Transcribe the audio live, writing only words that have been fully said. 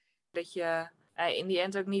dat je in die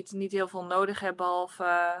end ook niet heel veel nodig hebt,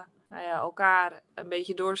 behalve elkaar, een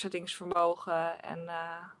beetje doorzettingsvermogen en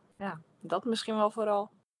dat misschien wel vooral.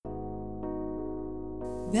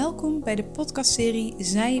 Welkom bij de podcastserie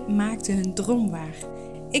Zij maakten hun droom waar.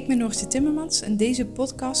 Ik ben Noortje Timmermans en deze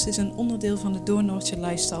podcast is een onderdeel van de Door Noortje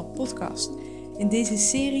Lifestyle podcast. In deze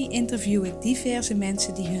serie interview ik diverse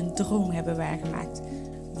mensen die hun droom hebben waargemaakt.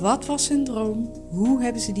 Wat was hun droom? Hoe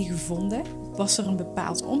hebben ze die gevonden? Was er een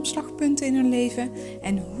bepaald omslagpunt in hun leven?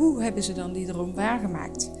 En hoe hebben ze dan die droom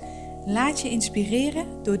waargemaakt? Laat je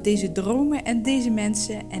inspireren door deze dromen en deze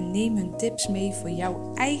mensen en neem hun tips mee voor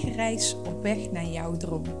jouw eigen reis op weg naar jouw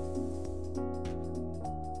droom.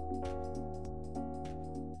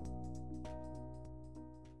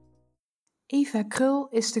 Eva Krul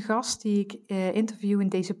is de gast die ik interview in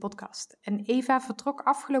deze podcast. En Eva vertrok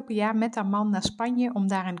afgelopen jaar met haar man naar Spanje om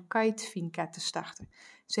daar een kitefinca te starten.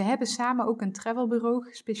 Ze hebben samen ook een travelbureau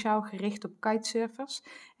speciaal gericht op kitesurfers.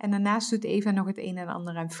 En daarnaast doet Eva nog het een en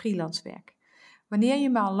ander aan freelance werk. Wanneer je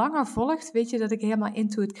me al langer volgt, weet je dat ik helemaal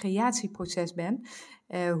into het creatieproces ben.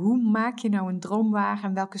 Hoe maak je nou een droom waar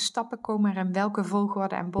en welke stappen komen er in welke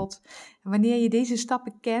volgorde aan bod? En wanneer je deze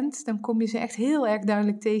stappen kent, dan kom je ze echt heel erg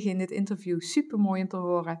duidelijk tegen in dit interview. Super mooi om te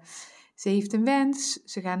horen. Ze heeft een wens,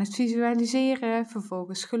 ze gaan het visualiseren,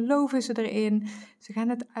 vervolgens geloven ze erin. Ze gaan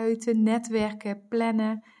het uiten, netwerken,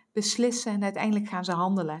 plannen, beslissen en uiteindelijk gaan ze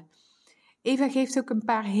handelen. Eva geeft ook een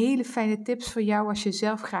paar hele fijne tips voor jou als je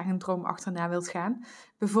zelf graag een droom achterna wilt gaan.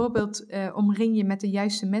 Bijvoorbeeld omring je met de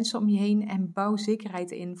juiste mensen om je heen en bouw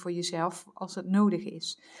zekerheid in voor jezelf als het nodig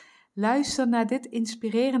is. Luister naar dit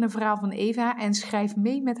inspirerende verhaal van Eva en schrijf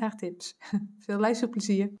mee met haar tips. Veel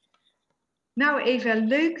luisterplezier. Nou Eva,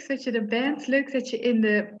 leuk dat je er bent. Leuk dat je in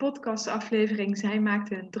de podcastaflevering Zij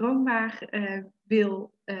maakte een droom waar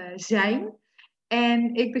wil zijn.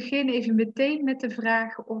 En ik begin even meteen met de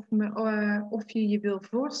vraag of je je wil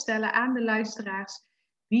voorstellen aan de luisteraars.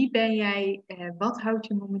 Wie ben jij? Wat houdt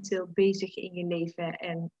je momenteel bezig in je leven?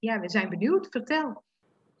 En ja, we zijn benieuwd. Vertel.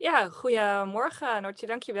 Ja, goedemorgen Noortje,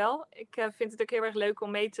 dankjewel. Ik vind het ook heel erg leuk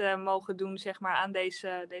om mee te mogen doen zeg maar, aan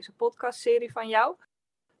deze podcastserie van jou.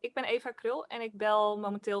 Ik ben Eva Krul en ik bel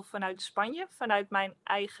momenteel vanuit Spanje, vanuit mijn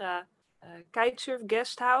eigen kitesurf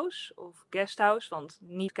guesthouse. Of guesthouse, want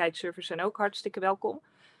niet-kitesurfers zijn ook hartstikke welkom.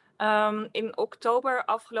 In oktober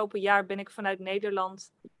afgelopen jaar ben ik vanuit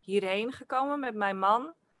Nederland hierheen gekomen met mijn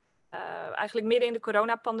man. Eigenlijk midden in de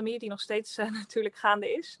coronapandemie, die nog steeds natuurlijk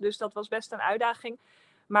gaande is. Dus dat was best een uitdaging.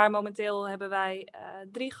 Maar momenteel hebben wij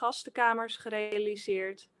 3 gastenkamers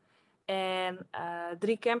gerealiseerd. En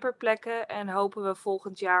 3 camperplekken. En hopen we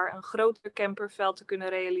volgend jaar een groter camperveld te kunnen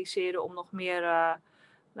realiseren. Om nog meer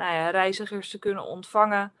reizigers te kunnen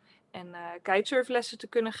ontvangen. En kitesurflessen te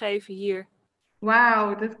kunnen geven hier.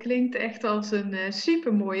 Wauw, dat klinkt echt als een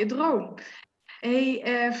supermooie droom.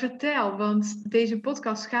 Vertel, want deze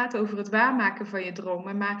podcast gaat over het waarmaken van je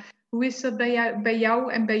dromen. Maar hoe is dat bij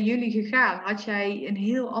jou en bij jullie gegaan? Had jij een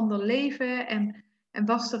heel ander leven en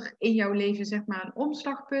was er in jouw leven zeg maar een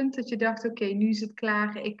omslagpunt dat je dacht, oké, nu is het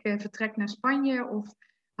klaar, ik vertrek naar Spanje? Of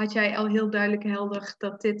had jij al heel duidelijk helder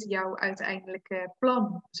dat dit jouw uiteindelijke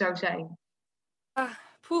plan zou zijn?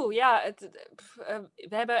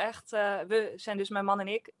 We hebben echt, we zijn dus mijn man en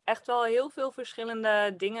ik, echt wel heel veel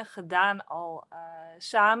verschillende dingen gedaan al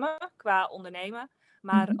samen qua ondernemen.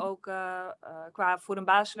 Maar ook qua voor een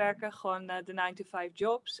baas werken, gewoon de 9-to-5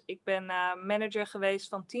 jobs. Ik ben manager geweest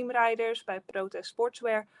van teamriders bij Protest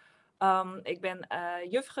Sportswear. Ik ben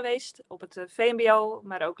juf geweest op het VMBO,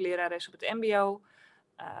 maar ook lerares op het MBO.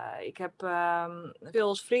 Ik heb veel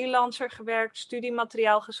als freelancer gewerkt,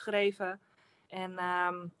 studiemateriaal geschreven. En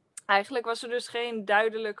eigenlijk was er dus geen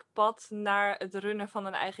duidelijk pad naar het runnen van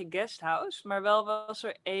een eigen guesthouse. Maar wel was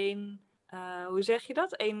er één, hoe zeg je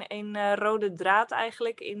dat? Een rode draad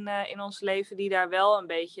eigenlijk in ons leven die daar wel een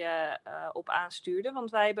beetje op aanstuurde.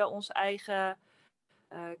 Want wij hebben ons eigen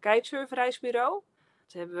kitesurfreisbureau.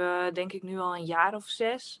 Dat hebben we denk ik nu al een jaar of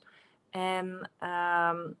 6. En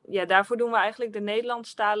daarvoor doen we eigenlijk de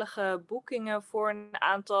Nederlandstalige boekingen voor een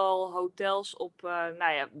aantal hotels op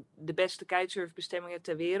de beste kitesurfbestemmingen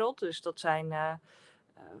ter wereld. Dus dat zijn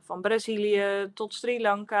van Brazilië tot Sri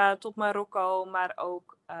Lanka, tot Marokko, maar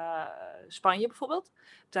ook Spanje bijvoorbeeld,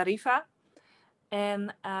 Tarifa.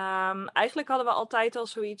 En eigenlijk hadden we altijd al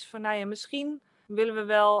zoiets van, misschien willen we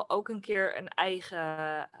wel ook een keer een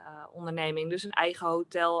eigen onderneming. Dus een eigen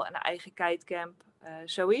hotel, een eigen kitecamp,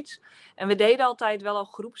 zoiets. En we deden altijd wel al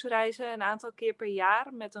groepsreizen, een aantal keer per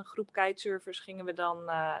jaar. Met een groep kitesurfers gingen we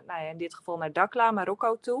dan, in dit geval naar Dakhla,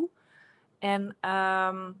 Marokko toe. En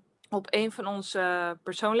op een van onze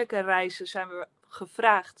persoonlijke reizen zijn we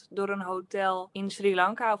gevraagd door een hotel in Sri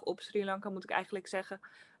Lanka, of op Sri Lanka moet ik eigenlijk zeggen.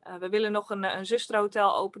 We willen nog een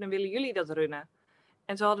zusterhotel openen, willen jullie dat runnen?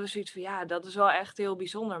 En toen hadden we zoiets van, ja, dat is wel echt heel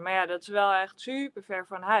bijzonder. Maar ja, dat is wel echt super ver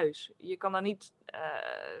van huis. Je kan dan niet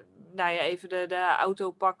even de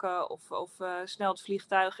auto pakken of snel het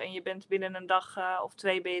vliegtuig en je bent binnen een dag of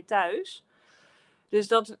 2 ben je thuis. Dus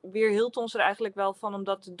dat weerhield ons er eigenlijk wel van om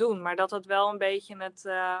dat te doen. Maar dat had wel een beetje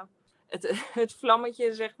het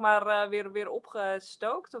vlammetje, zeg maar, weer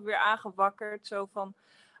opgestookt of weer aangewakkerd. Zo van,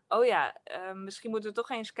 oh ja, misschien moeten we toch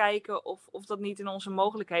eens kijken of dat niet in onze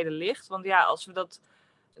mogelijkheden ligt. Want ja, als we dat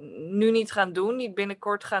nu niet gaan doen, niet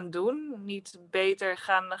binnenkort gaan doen, niet beter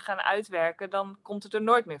gaan uitwerken, dan komt het er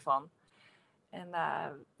nooit meer van. En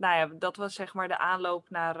dat was zeg maar de aanloop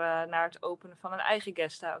naar het openen van een eigen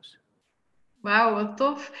guesthouse. Wauw, wat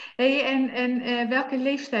tof. Hey, en welke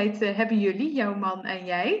leeftijd hebben jullie, jouw man en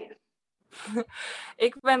jij?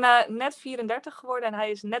 Ik ben net 34 geworden en hij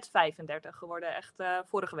is net 35 geworden, echt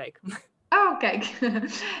vorige week. Oh, kijk.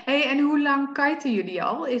 Hey, en hoe lang kiten jullie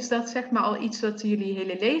al? Is dat zeg maar al iets wat jullie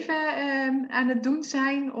hele leven aan het doen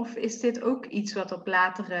zijn? Of is dit ook iets wat op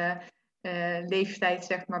latere leeftijd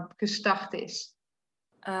zeg maar gestart is?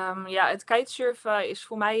 Het kitesurfen is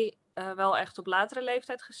voor mij wel echt op latere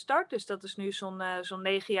leeftijd gestart. Dus dat is nu zo'n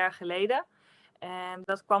 9 jaar geleden. En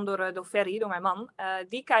dat kwam door Ferry, door mijn man.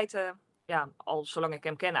 Die kite, ja, al zolang ik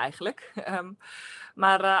hem ken eigenlijk.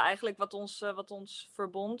 Maar eigenlijk wat ons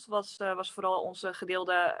verbond was vooral onze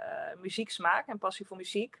gedeelde muzieksmaak en passie voor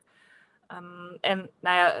muziek. En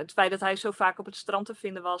nou ja, het feit dat hij zo vaak op het strand te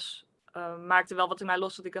vinden was, maakte wel wat in mij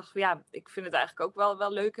los. Dat ik dacht van ja, ik vind het eigenlijk ook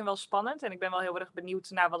wel leuk en wel spannend. En ik ben wel heel erg benieuwd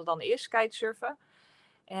naar wat het dan is, kitesurfen.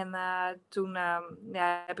 En toen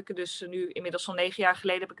heb ik het dus nu inmiddels zo'n 9 jaar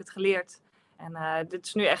geleden heb ik het geleerd. En dit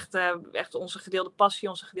is nu echt onze gedeelde passie,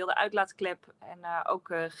 onze gedeelde uitlaatklep. En ook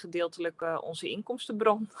gedeeltelijk onze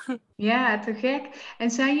inkomstenbron. Ja, te gek.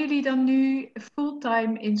 En zijn jullie dan nu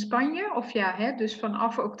fulltime in Spanje? Of ja, hè, dus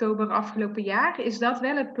vanaf oktober afgelopen jaar. Is dat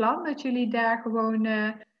wel het plan, dat jullie daar gewoon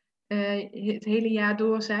het hele jaar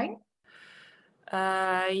door zijn?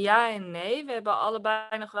 Ja en nee. We hebben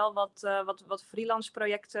allebei nog wel wat freelance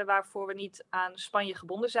projecten waarvoor we niet aan Spanje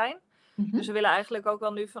gebonden zijn. Dus we Mhm. willen eigenlijk ook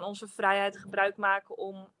wel nu van onze vrijheid gebruik maken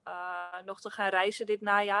om nog te gaan reizen dit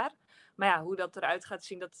najaar. Maar ja, hoe dat eruit gaat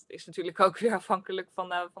zien, dat is natuurlijk ook weer afhankelijk van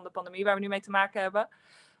de pandemie waar we nu mee te maken hebben.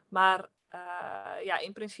 Maar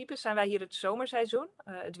in principe zijn wij hier het zomerseizoen,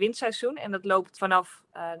 het windseizoen. En dat loopt vanaf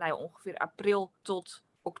ongeveer april tot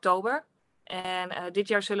oktober. En dit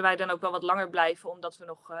jaar zullen wij dan ook wel wat langer blijven, omdat we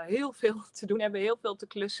nog heel veel te doen hebben, heel veel te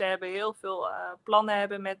klussen hebben, heel veel plannen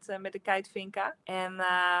hebben met de Kitevinka.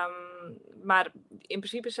 Maar in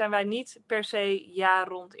principe zijn wij niet per se jaar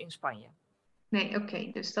rond in Spanje. Nee,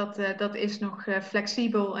 oké. Dus dat is nog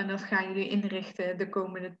flexibel en dat gaan jullie inrichten de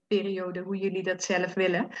komende periode, hoe jullie dat zelf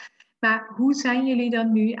willen. Maar hoe zijn jullie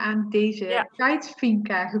dan nu aan Ja. deze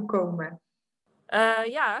kitefinca gekomen?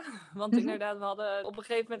 Ja, want inderdaad, we hadden op een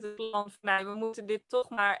gegeven moment het plan van, nou, we moeten dit toch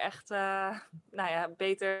maar echt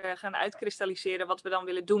beter gaan uitkristalliseren wat we dan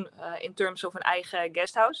willen doen in terms of een eigen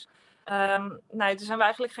guesthouse. Toen zijn we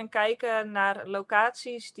eigenlijk gaan kijken naar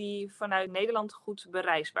locaties die vanuit Nederland goed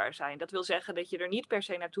bereisbaar zijn. Dat wil zeggen dat je er niet per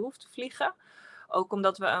se naartoe hoeft te vliegen. Ook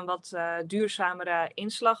omdat we een wat duurzamere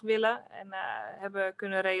inslag willen en hebben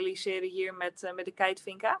kunnen realiseren hier met de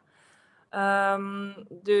Kitevinka.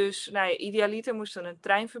 Idealiter moest er een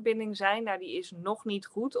treinverbinding zijn. Nou, die is nog niet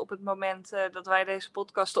goed op het moment dat wij deze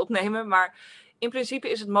podcast opnemen. Maar in principe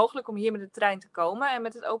is het mogelijk om hier met de trein te komen en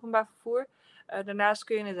met het openbaar vervoer. Daarnaast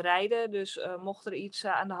kun je het rijden. Dus mocht er iets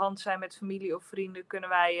aan de hand zijn met familie of vrienden, kunnen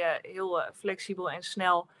wij heel flexibel en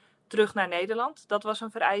snel terug naar Nederland. Dat was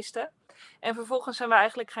een vereiste. En vervolgens zijn we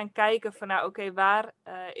eigenlijk gaan kijken van, nou oké, waar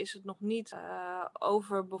is het nog niet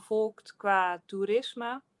overbevolkt qua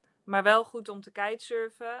toerisme? Maar wel goed om te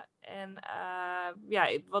kitesurfen. En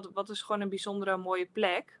wat is gewoon een bijzondere mooie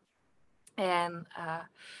plek. En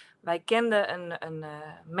wij kenden een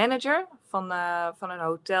manager van een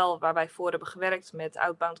hotel waar wij voor hebben gewerkt met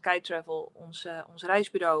Outbound Kite Travel, ons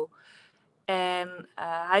reisbureau. En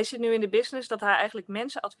hij zit nu in de business dat hij eigenlijk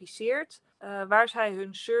mensen adviseert waar zij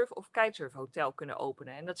hun surf- of kitesurf hotel kunnen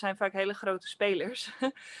openen. En dat zijn vaak hele grote spelers.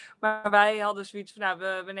 Maar wij hadden zoiets van,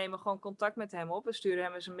 nou, we nemen gewoon contact met hem op. We sturen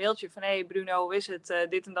hem eens een mailtje van, hey Bruno, hoe is het?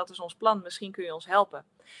 Dit en dat is ons plan. Misschien kun je ons helpen.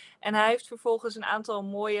 En hij heeft vervolgens een aantal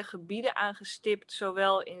mooie gebieden aangestipt,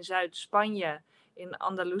 zowel in Zuid-Spanje, in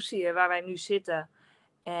Andalusië, waar wij nu zitten,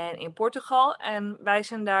 en in Portugal. En wij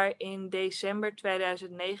zijn daar in december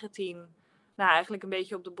 2019 eigenlijk een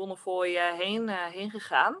beetje op de Bonnefoy heen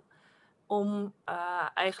gegaan. om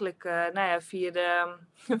eigenlijk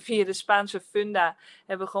via de Spaanse funda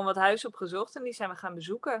hebben we gewoon wat huizen opgezocht en die zijn we gaan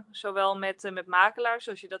bezoeken. Zowel met makelaars,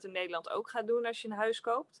 zoals je dat in Nederland ook gaat doen als je een huis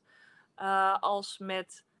koopt. Als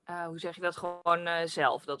met, hoe zeg je dat, gewoon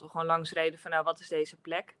zelf. Dat we gewoon langs reden van, nou, wat is deze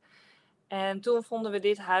plek? En toen vonden we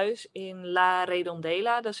dit huis in La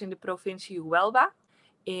Redondela, dat is in de provincie Huelva.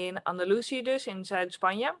 In Andalusië dus, in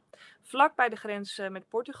Zuid-Spanje. Vlak bij de grens met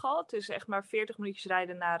Portugal. Het is echt maar 40 minuutjes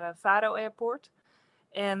rijden naar Faro Airport.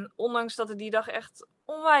 En ondanks dat het die dag echt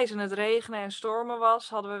onwijs aan het regenen en stormen was,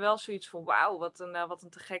 hadden we wel zoiets van, wauw, wat een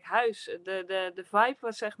te gek huis. De vibe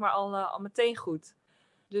was zeg maar al meteen goed.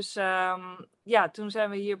 Dus toen zijn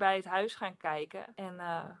we hier bij het huis gaan kijken. En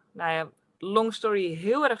long story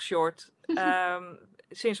heel erg short.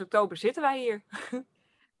 Sinds oktober zitten wij hier.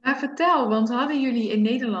 Maar vertel, want hadden jullie in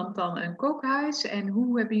Nederland dan een kookhuis en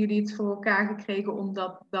hoe hebben jullie het voor elkaar gekregen om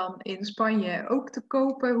dat dan in Spanje ook te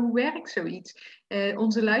kopen? Hoe werkt zoiets?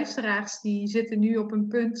 Onze luisteraars die zitten nu op een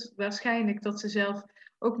punt waarschijnlijk dat ze zelf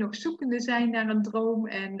ook nog zoekende zijn naar een droom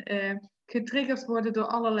en getriggerd worden door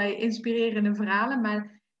allerlei inspirerende verhalen.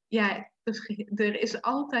 Maar ja, er is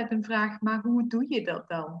altijd een vraag, maar hoe doe je dat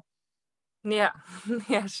dan? Ja,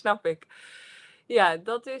 ja, snap ik. Ja,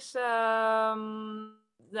 dat is.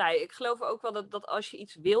 Ik geloof ook wel dat als je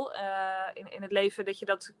iets wil in het leven, dat je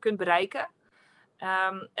dat kunt bereiken.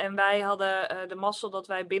 En wij hadden de mazzel dat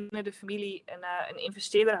wij binnen de familie een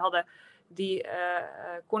investeerder hadden die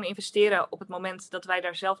kon investeren op het moment dat wij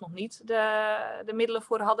daar zelf nog niet de middelen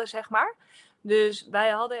voor hadden, zeg maar. Dus wij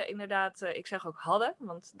hadden inderdaad, ik zeg ook hadden,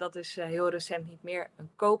 want dat is heel recent niet meer,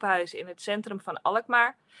 een koophuis in het centrum van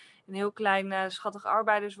Alkmaar. Een heel klein schattig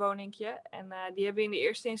arbeiderswoningje. En die hebben we in de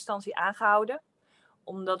eerste instantie aangehouden.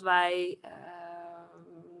 Omdat wij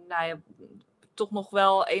toch nog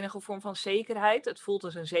wel enige vorm van zekerheid. Het voelt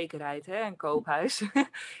als een zekerheid, hè, een koophuis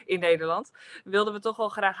in Nederland. Wilden we toch wel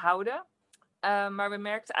graag houden. Maar we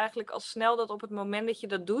merkten eigenlijk al snel dat op het moment dat je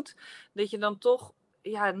dat doet, dat je dan toch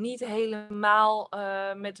niet helemaal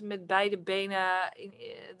met beide benen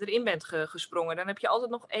erin bent gesprongen. Dan heb je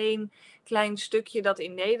altijd nog één klein stukje dat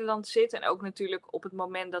in Nederland zit. En ook natuurlijk op het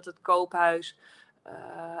moment dat het koophuis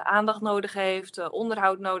aandacht nodig heeft,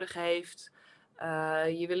 onderhoud nodig heeft.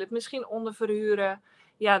 Je wil het misschien onderverhuren.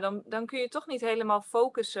 Ja, dan kun je toch niet helemaal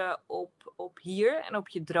focussen op hier en op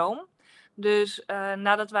je droom. Dus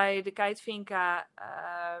nadat wij de Kitevinka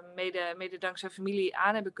mede dankzij familie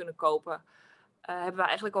aan hebben kunnen kopen, hebben we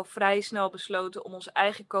eigenlijk al vrij snel besloten om ons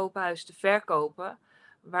eigen koophuis te verkopen.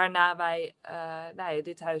 Waarna wij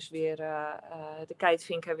dit huis weer, de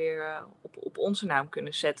Kitevinka weer op onze naam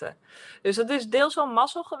kunnen zetten. Dus dat is deels wel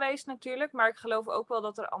mazzel geweest natuurlijk. Maar ik geloof ook wel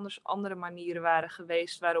dat er andere manieren waren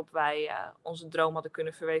geweest waarop wij onze droom hadden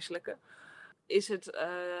kunnen verwezenlijken. Is het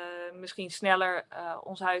misschien sneller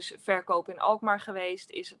ons huis verkopen in Alkmaar geweest?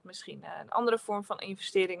 Is het misschien een andere vorm van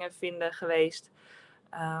investeringen vinden geweest?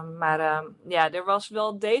 Er was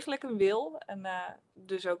wel degelijk een wil en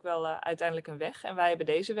dus ook wel uiteindelijk een weg. En wij hebben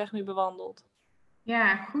deze weg nu bewandeld.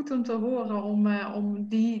 Ja, goed om te horen om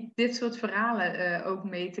dit soort verhalen ook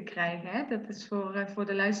mee te krijgen. Hè? Dat is voor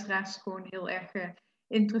de luisteraars gewoon heel erg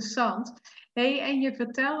interessant. Hey, en je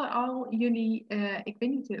vertelde al, ik weet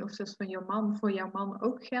niet of dat voor jouw man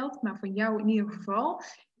ook geldt, maar voor jou in ieder geval.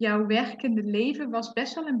 Jouw werkende leven was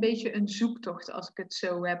best wel een beetje een zoektocht, als ik het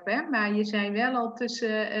zo heb. Hè? Maar je zei wel al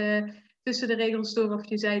tussen de regels door, of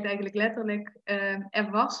je zei het eigenlijk letterlijk,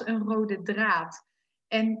 er was een rode draad.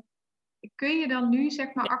 En kun je dan nu,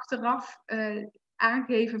 zeg maar, achteraf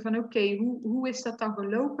aangeven van oké, hoe is dat dan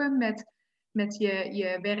gelopen met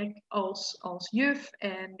je werk als juf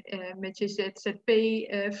en met je ZZP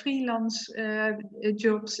freelance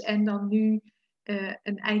jobs en dan nu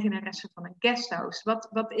een eigenaresse van een guesthouse?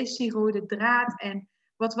 Wat is die rode draad en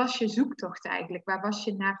wat was je zoektocht eigenlijk? Waar was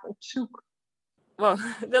je naar op zoek? Wow,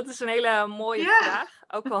 dat is een hele mooie Ja, vraag.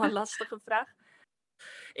 Ook wel een lastige vraag.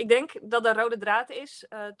 Ik denk dat de rode draad is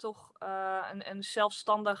toch een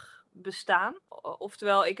zelfstandig bestaan.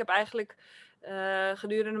 Oftewel, ik heb eigenlijk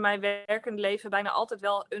gedurende mijn werkende leven bijna altijd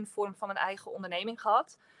wel een vorm van een eigen onderneming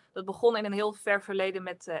gehad. Dat begon in een heel ver verleden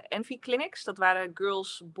met Envy Clinics. Dat waren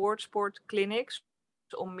girls boardsport clinics.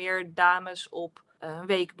 Om meer dames op een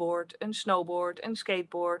wakeboard, een snowboard, een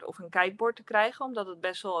skateboard of een kiteboard te krijgen. Omdat het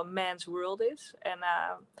best wel een man's world is. En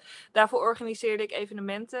daarvoor organiseerde ik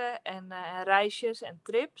evenementen en reisjes en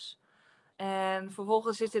trips. En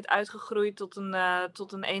vervolgens is dit uitgegroeid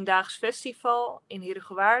tot een eendaags festival in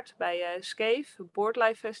Heerhugowaard bij Skeef, het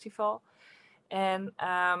Boardlife Festival. En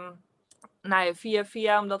Nou ja,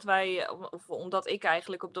 via omdat ik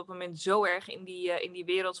eigenlijk op dat moment zo erg in die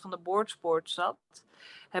wereld van de boardsport zat,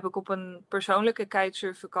 heb ik op een persoonlijke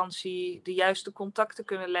kitesurfvakantie de juiste contacten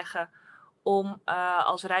kunnen leggen om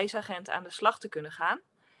als reisagent aan de slag te kunnen gaan.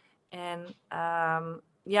 En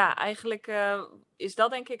ja, eigenlijk is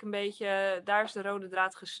dat denk ik een beetje, daar is de rode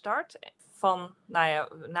draad gestart van, nou ja,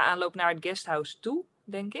 na aanloop naar het guesthouse toe,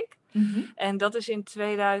 denk ik. Mhm. En dat is in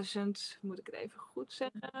 2000, moet ik het even goed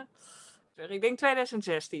zeggen? Ik denk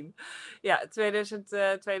 2016. Ja,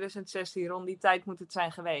 2016, rond die tijd moet het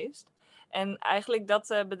zijn geweest. En eigenlijk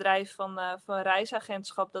dat bedrijf van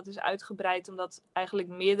reisagentschap, dat is uitgebreid omdat eigenlijk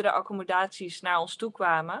meerdere accommodaties naar ons toe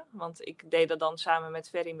kwamen. Want ik deed dat dan samen met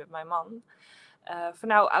Ferry, met mijn man. Van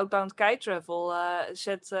nou, Outbound Kite Travel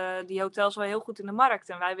zet die hotels wel heel goed in de markt.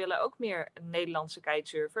 En wij willen ook meer Nederlandse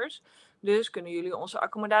kitesurfers. Dus kunnen jullie onze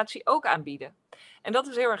accommodatie ook aanbieden. En dat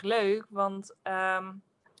is heel erg leuk, want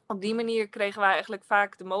op die manier kregen wij eigenlijk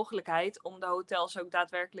vaak de mogelijkheid om de hotels ook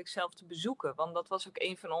daadwerkelijk zelf te bezoeken. Want dat was ook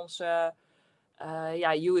een van onze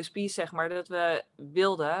USP's, zeg maar, dat we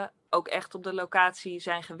wilden ook echt op de locatie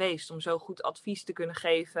zijn geweest. Om zo goed advies te kunnen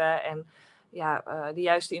geven en de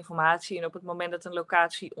juiste informatie. En op het moment dat een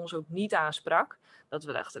locatie ons ook niet aansprak, dat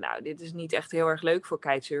we dachten, nou, dit is niet echt heel erg leuk voor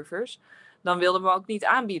kitesurfers, dan wilden we ook niet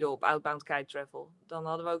aanbieden op Outbound Kite Travel. Dan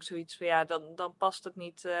hadden we ook zoiets van, ja, dan past het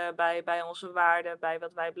niet bij onze waarden, bij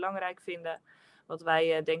wat wij belangrijk vinden, wat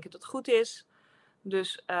wij denken dat goed is.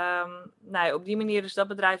 Dus op die manier is dat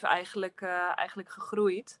bedrijf eigenlijk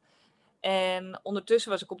gegroeid. En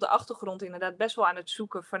ondertussen was ik op de achtergrond inderdaad best wel aan het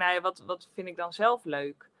zoeken van, wat vind ik dan zelf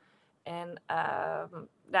leuk? En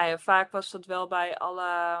vaak was dat wel bij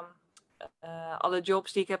alle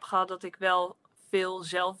jobs die ik heb gehad, dat ik wel veel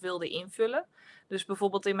zelf wilde invullen. Dus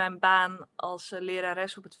bijvoorbeeld in mijn baan als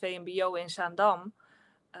lerares op het VMBO in Zaandam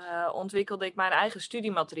ontwikkelde ik mijn eigen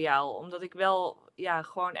studiemateriaal. Omdat ik wel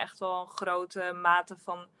gewoon echt wel een grote mate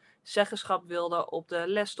van zeggenschap wilde op de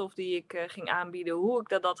lesstof die ik ging aanbieden, hoe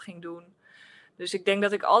ik dat ging doen. Dus ik denk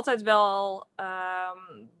dat ik altijd wel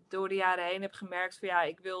door de jaren heen heb gemerkt van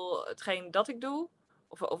ik wil hetgeen dat ik doe,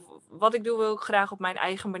 of wat ik doe, wil ik graag op mijn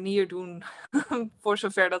eigen manier doen, voor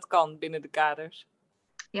zover dat kan binnen de kaders.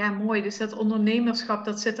 Ja, mooi. Dus dat ondernemerschap,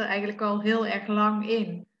 dat zit er eigenlijk al heel erg lang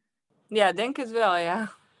in. Ja, denk het wel,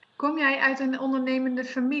 ja. Kom jij uit een ondernemende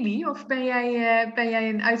familie of ben jij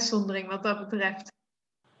een uitzondering wat dat betreft?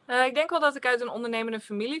 Ik denk wel dat ik uit een ondernemende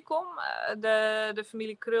familie kom. De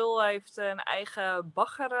familie Krul heeft een eigen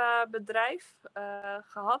baggerbedrijf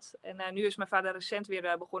gehad. En nu is mijn vader recent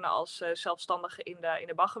weer begonnen als zelfstandige in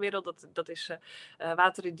de baggerwereld. Dat is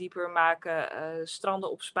wateren dieper maken,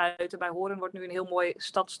 stranden opspuiten. Bij Hoorn wordt nu een heel mooi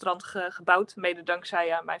stadstrand gebouwd, mede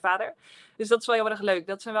dankzij mijn vader. Dus dat is wel heel erg leuk.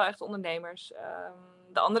 Dat zijn wel echt ondernemers.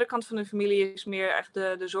 De andere kant van de familie is meer echt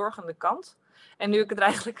de zorgende kant. En nu ik het er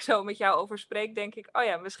eigenlijk zo met jou over spreek, denk ik, oh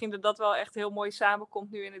ja, misschien dat wel echt heel mooi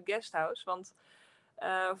samenkomt nu in het guesthouse. Want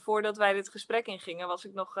voordat wij dit gesprek ingingen, was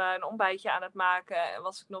ik nog een ontbijtje aan het maken. En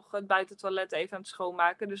was ik nog het buitentoilet even aan het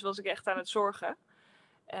schoonmaken. Dus was ik echt aan het zorgen.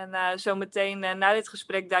 En zo meteen na dit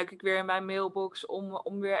gesprek duik ik weer in mijn mailbox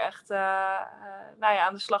om weer echt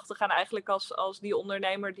aan de slag te gaan. Eigenlijk als die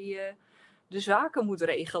ondernemer die de zaken moet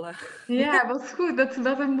regelen. Ja, wat goed.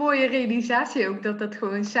 Wat een mooie realisatie ook, dat dat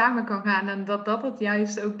gewoon samen kan gaan. En dat het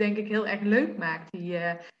juist ook, denk ik, heel erg leuk maakt,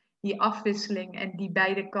 die afwisseling en die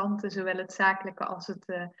beide kanten, zowel het zakelijke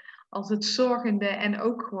als het zorgende en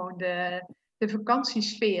ook gewoon de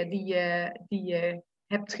vakantiesfeer die je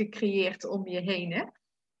hebt gecreëerd om je heen, hè?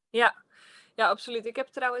 Ja, absoluut. Ik heb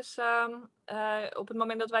trouwens op het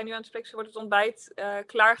moment dat wij nu aan het spreken zijn, wordt het ontbijt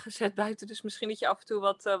klaargezet buiten. Dus misschien dat je af en toe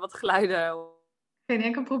wat geluiden Geen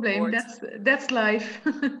enkel probleem. hoort. That's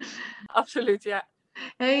life. Absoluut, ja.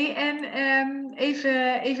 Hey, en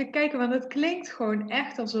even kijken, want het klinkt gewoon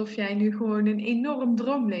echt alsof jij nu gewoon een enorm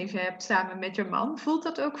droomleven hebt samen met je man. Voelt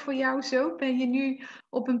dat ook voor jou zo? Ben je nu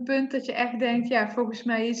op een punt dat je echt denkt, ja, volgens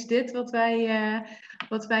mij is dit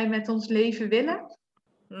wat wij met ons leven willen?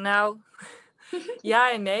 Nou,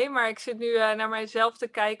 ja en nee, maar ik zit nu naar mijzelf te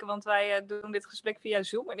kijken, want wij doen dit gesprek via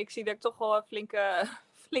Zoom. En ik zie dat ik toch wel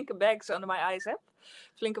flinke bags under my eyes heb.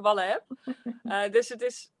 Flinke wallen heb. Dus het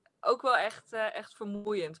is ook wel echt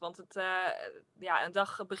vermoeiend. Want een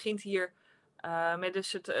dag begint hier met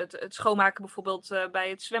dus het schoonmaken bijvoorbeeld bij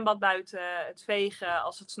het zwembad buiten. Het vegen.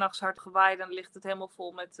 Als het 's nachts hard gewaait, dan ligt het helemaal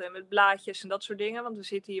vol met blaadjes en dat soort dingen. Want we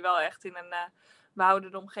zitten hier wel echt in we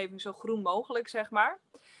houden de omgeving zo groen mogelijk, zeg maar.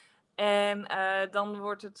 En dan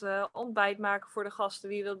wordt het ontbijt maken voor de gasten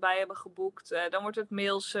die dat bij hebben geboekt. Dan wordt het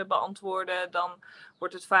mails beantwoorden. Dan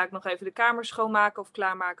wordt het vaak nog even de kamer schoonmaken of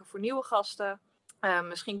klaarmaken voor nieuwe gasten.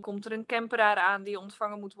 Misschien komt er een camperaar aan die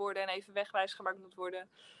ontvangen moet worden en even wegwijs gemaakt moet worden.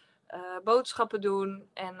 Boodschappen doen.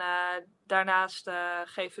 En daarnaast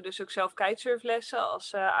geven we dus ook zelf kitesurflessen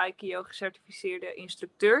als IKEO gecertificeerde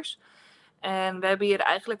instructeurs. En we hebben hier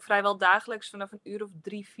eigenlijk vrijwel dagelijks vanaf een uur of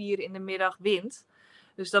 3, 4 in de middag wind.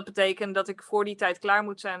 Dus dat betekent dat ik voor die tijd klaar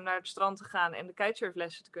moet zijn om naar het strand te gaan en de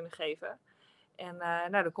kitesurflessen te kunnen geven.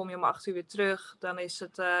 En dan kom je om 8 uur weer terug. Dan is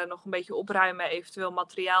het nog een beetje opruimen, eventueel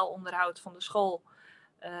materiaalonderhoud van de school.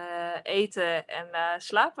 Eten en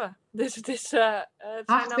slapen. Dus het zijn Hard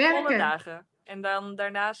dan volle werken. dagen. En dan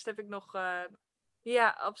daarnaast heb ik nog...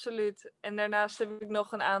 ja, absoluut. En daarnaast heb ik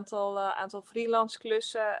nog een aantal freelance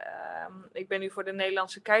klussen. Ik ben nu voor de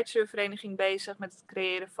Nederlandse Kitesurfvereniging bezig met het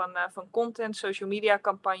creëren van content, social media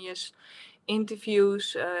campagnes,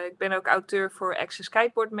 interviews. Ik ben ook auteur voor Access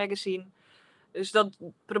Kiteboard Magazine. Dus dat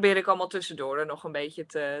probeer ik allemaal tussendoor er nog een beetje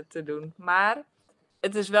te doen. Maar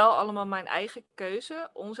het is wel allemaal mijn eigen keuze,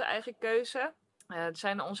 onze eigen keuze. Het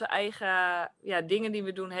zijn onze eigen dingen die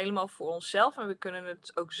we doen helemaal voor onszelf. En we kunnen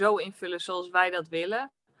het ook zo invullen zoals wij dat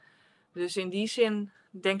willen. Dus in die zin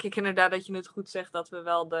denk ik inderdaad dat je het goed zegt dat we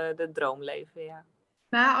wel de droom leven, ja.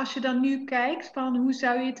 Maar als je dan nu kijkt van hoe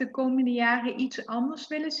zou je het de komende jaren iets anders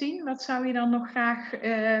willen zien? Wat zou je dan nog graag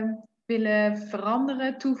willen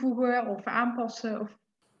veranderen, toevoegen of aanpassen? Of...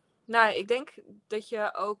 Nou, ik denk dat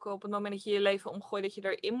je ook op het moment dat je je leven omgooit, dat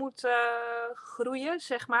je erin moet groeien,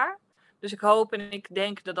 zeg maar. Dus ik hoop en ik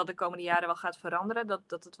denk dat dat de komende jaren wel gaat veranderen. Dat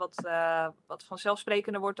het wat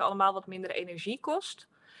vanzelfsprekender wordt, allemaal wat minder energie kost.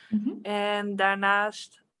 Mhm. En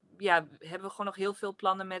daarnaast hebben we gewoon nog heel veel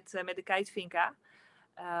plannen met de Kitevinka.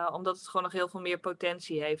 Omdat het gewoon nog heel veel meer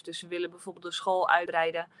potentie heeft. Dus we willen bijvoorbeeld de school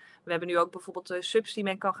uitbreiden. We hebben nu ook bijvoorbeeld subs die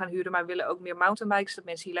men kan gaan huren. Maar we willen ook meer mountainbikes. Dat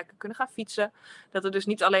mensen hier lekker kunnen gaan fietsen. Dat het dus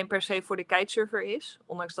niet alleen per se voor de kitesurfer is.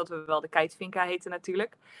 Ondanks dat we wel de Kitevinka heten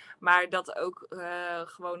natuurlijk. Maar dat ook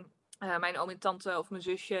gewoon mijn oom en tante of mijn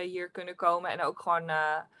zusje hier kunnen komen. En ook gewoon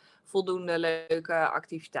voldoende leuke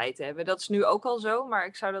activiteiten hebben. Dat is nu ook al zo. Maar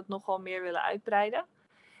ik zou dat nogal meer willen uitbreiden.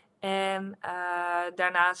 En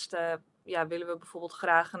daarnaast willen we bijvoorbeeld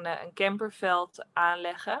graag een camperveld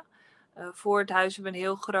aanleggen. Voor het huis hebben we een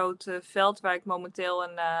heel groot veld waar ik momenteel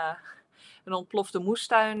een ontplofte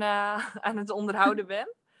moestuin aan het onderhouden ben.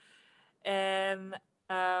 En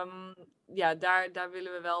daar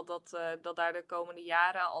willen we wel dat daar de komende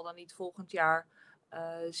jaren, al dan niet volgend jaar,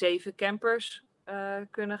 7 campers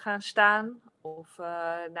kunnen gaan staan. Of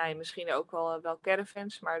misschien ook wel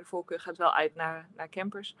caravans, maar de voorkeur gaat wel uit naar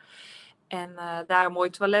campers. En daar een mooi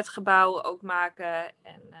toiletgebouw ook maken.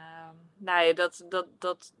 En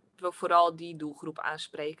dat we vooral die doelgroep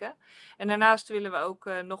aanspreken. En daarnaast willen we ook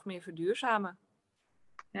nog meer verduurzamen.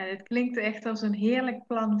 Ja, dit klinkt echt als een heerlijk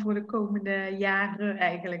plan voor de komende jaren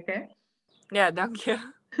eigenlijk, hè? Ja, dank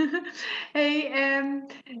je. Hey,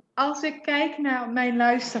 als ik kijk naar mijn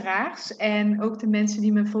luisteraars en ook de mensen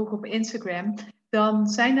die me volgen op Instagram, dan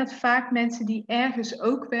zijn dat vaak mensen die ergens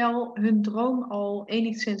ook wel hun droom al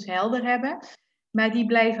enigszins helder hebben, maar die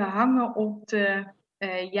blijven hangen op de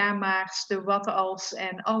ja-maars, de wat-als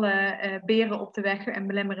en alle beren op de weg en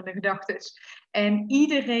belemmerende gedachten. En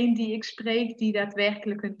iedereen die ik spreek die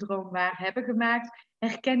daadwerkelijk hun droom waar hebben gemaakt,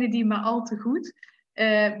 herkennen die maar al te goed.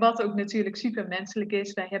 Wat ook natuurlijk super menselijk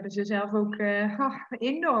is. Wij hebben ze zelf ook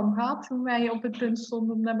enorm gehad toen wij op het punt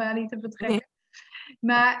stonden om naar Bali te vertrekken.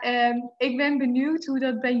 Maar ik ben benieuwd hoe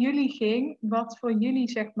dat bij jullie ging. Wat voor jullie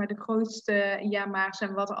zeg maar de grootste ja-maars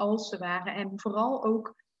en wat als ze waren. En vooral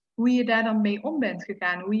ook hoe je daar dan mee om bent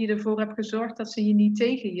gegaan. Hoe je ervoor hebt gezorgd dat ze je niet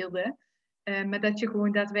tegenhielden. Maar dat je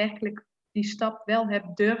gewoon daadwerkelijk die stap wel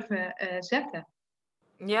hebt durven zetten.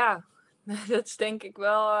 Ja, dat is denk ik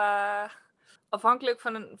wel afhankelijk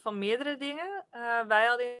van meerdere dingen. Wij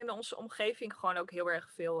hadden in onze omgeving gewoon ook heel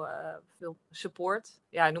erg veel support.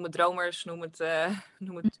 Ja, noem het dromers, noem het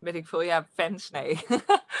weet ik veel, ja, fans, nee.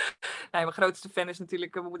 Nee, mijn grootste fan is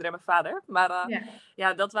natuurlijk mijn moeder en mijn vader. Maar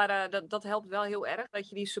dat helpt wel heel erg, dat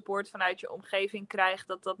je die support vanuit je omgeving krijgt.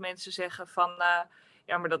 Dat mensen zeggen van,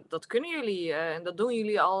 ja, maar dat kunnen jullie en dat doen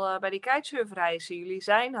jullie al bij die kitesurfreizen. Jullie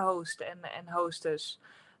zijn host en hostess.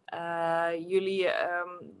 Jullie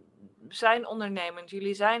zijn ondernemend,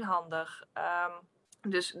 jullie zijn handig.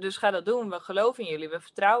 Dus ga dat doen. We geloven in jullie, we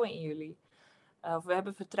vertrouwen in jullie. Of we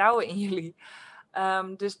hebben vertrouwen in jullie.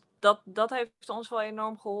 Dus dat heeft ons wel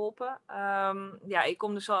enorm geholpen. Ik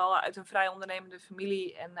kom dus al uit een vrij ondernemende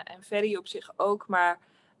familie en Ferry op zich ook. Maar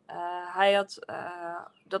hij had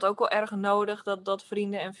dat ook wel erg nodig, dat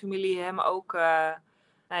vrienden en familie hem ook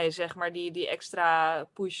zeg maar die extra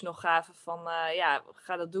push nog gaven van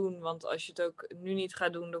ga dat doen. Want als je het ook nu niet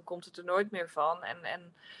gaat doen, dan komt het er nooit meer van.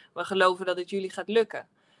 En we geloven dat het jullie gaat lukken.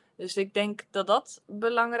 Dus ik denk dat dat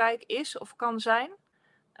belangrijk is of kan zijn.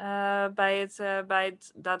 Bij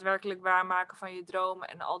het daadwerkelijk waarmaken van je dromen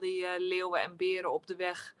en al die leeuwen en beren op de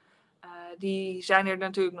weg. Die zijn er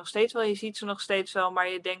natuurlijk nog steeds wel. Je ziet ze nog steeds wel. Maar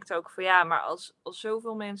je denkt ook van ja, maar als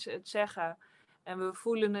zoveel mensen het zeggen en we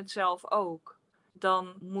voelen het zelf ook,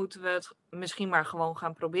 dan moeten we het misschien maar gewoon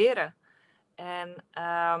gaan proberen. En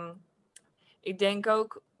ik denk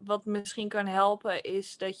ook wat misschien kan helpen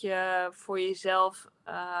is dat je voor jezelf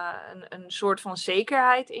een soort van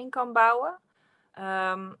zekerheid in kan bouwen.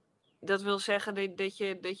 Dat wil zeggen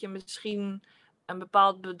dat je misschien een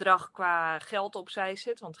bepaald bedrag qua geld opzij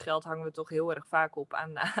zet. Want geld hangen we toch heel erg vaak op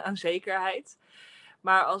aan, aan zekerheid.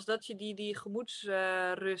 Maar als dat je die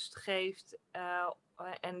gemoedsrust geeft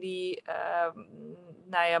en die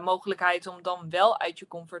mogelijkheid om dan wel uit je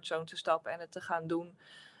comfortzone te stappen en het te gaan doen.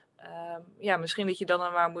 Misschien dat je dan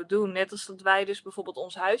maar moet doen. Net als dat wij dus bijvoorbeeld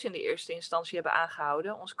ons huis in de eerste instantie hebben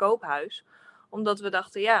aangehouden. Ons koophuis. Omdat we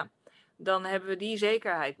dachten, ja, dan hebben we die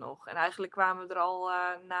zekerheid nog. En eigenlijk kwamen we er al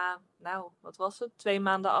wat was het? 2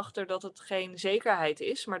 maanden achter dat het geen zekerheid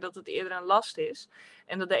is. Maar dat het eerder een last is.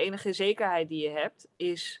 En dat de enige zekerheid die je hebt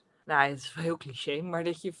is, het is wel heel cliché. Maar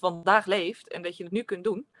dat je vandaag leeft en dat je het nu kunt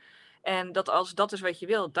doen. En dat als dat is wat je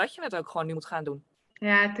wil, dat je het ook gewoon nu moet gaan doen.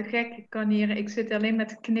 Ja, te gek. Ik zit alleen maar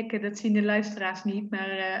te knikken. Dat zien de luisteraars niet.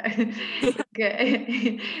 Maar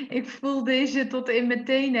ik voel deze tot in mijn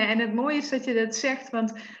tenen. En het mooie is dat je dat zegt.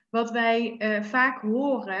 Want wat wij vaak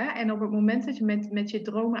horen. En op het moment dat je met je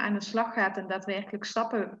dromen aan de slag gaat. En daadwerkelijk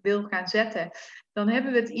stappen wil gaan zetten. Dan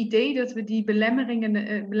hebben we het idee dat we die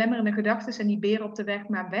belemmerende gedachten en die beren op de weg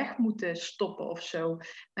maar weg moeten stoppen of zo.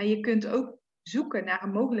 Maar je kunt ook zoeken naar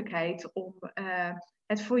een mogelijkheid om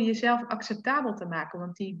het voor jezelf acceptabel te maken.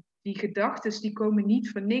 Want die gedachten die komen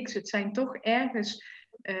niet voor niks. Het zijn toch ergens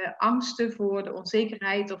angsten voor de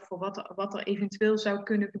onzekerheid of voor wat er eventueel zou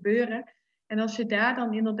kunnen gebeuren. En als je daar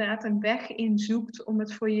dan inderdaad een weg in zoekt om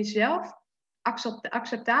het voor jezelf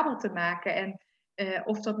acceptabel te maken. En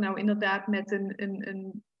of dat nou inderdaad met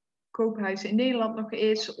een koophuis in Nederland nog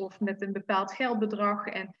is of met een bepaald geldbedrag.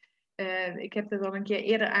 En ik heb dat al een keer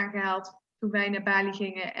eerder aangehaald toen wij naar Bali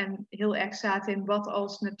gingen en heel erg zaten in wat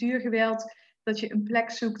als natuurgeweld. Dat je een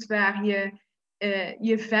plek zoekt waar je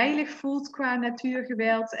je veilig voelt qua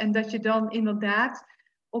natuurgeweld. En dat je dan inderdaad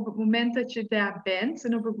op het moment dat je daar bent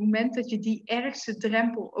en op het moment dat je die ergste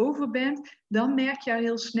drempel over bent, dan merk je al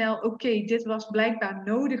heel snel, oké, dit was blijkbaar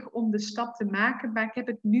nodig om de stap te maken, maar ik heb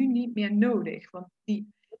het nu niet meer nodig. Want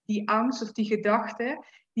die angst of die gedachte,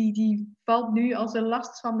 die valt nu als een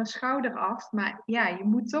last van mijn schouder af. Maar ja, je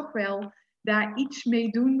moet toch wel daar iets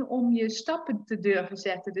mee doen om je stappen te durven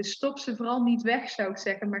zetten. Dus stop ze vooral niet weg, zou ik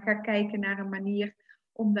zeggen. Maar ga kijken naar een manier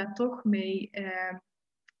om daar toch mee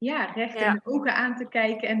recht in de ogen aan te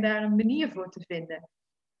kijken en daar een manier voor te vinden.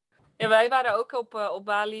 Ja, wij waren ook op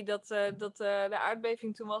Bali dat de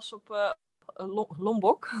aardbeving toen was op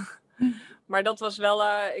Lombok. Maar dat was wel...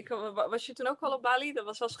 was je toen ook wel op Bali? Dat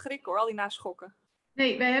was wel schrik hoor, al die naschokken.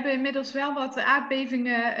 Nee, wij hebben inmiddels wel wat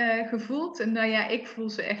aardbevingen gevoeld. En nou ja, ik voel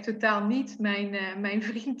ze echt totaal niet. Mijn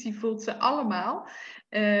vriend die voelt ze allemaal.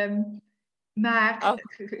 Maar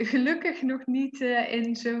gelukkig nog niet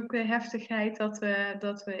in zulke heftigheid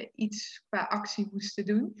dat we iets qua actie moesten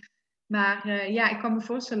doen. Maar ik kan me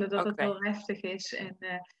voorstellen dat het wel heftig is. En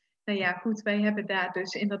goed, wij hebben daar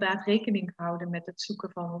dus inderdaad rekening gehouden met het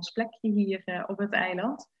zoeken van ons plekje hier op het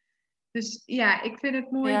eiland. Dus ja, ik vind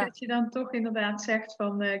het mooi dat je dan toch inderdaad zegt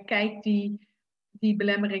van kijk die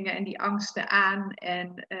belemmeringen en die angsten aan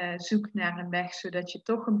en zoek naar een weg, zodat je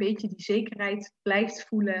toch een beetje die zekerheid blijft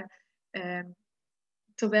voelen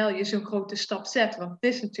terwijl je zo'n grote stap zet. Want het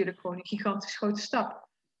is natuurlijk gewoon een gigantisch grote stap.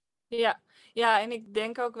 Ja, en ik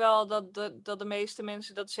denk ook wel dat de meeste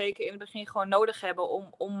mensen dat zeker in het begin gewoon nodig hebben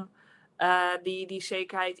om die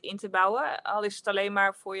zekerheid in te bouwen. Al is het alleen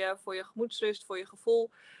maar voor je gemoedsrust, voor je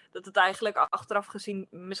gevoel. Dat het eigenlijk achteraf gezien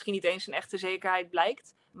misschien niet eens een echte zekerheid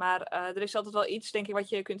blijkt. Maar er is altijd wel iets, denk ik, wat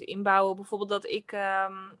je kunt inbouwen. Bijvoorbeeld dat ik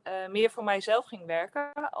meer voor mijzelf ging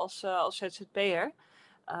werken als ZZP'er.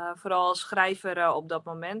 Vooral als schrijver op dat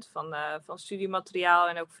moment van studiemateriaal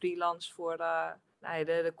en ook freelance voor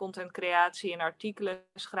de contentcreatie en artikelen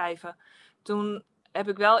schrijven. Toen heb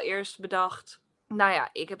ik wel eerst bedacht,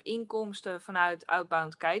 ik heb inkomsten vanuit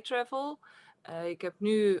Outbound Kitetravel. Ik heb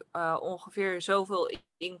nu ongeveer zoveel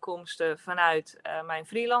inkomsten vanuit mijn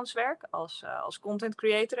freelance werk als content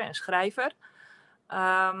creator en schrijver.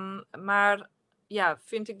 Maar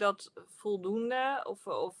vind ik dat voldoende?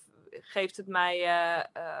 Of geeft het mij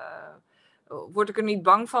word ik er niet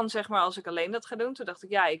bang van, zeg maar, als ik alleen dat ga doen. Toen dacht ik,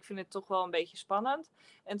 ja, ik vind het toch wel een beetje spannend.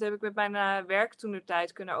 En toen heb ik met mijn werk toen de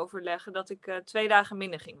tijd kunnen overleggen dat ik 2 dagen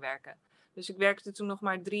minder ging werken. Dus ik werkte toen nog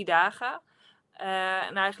maar 3 dagen.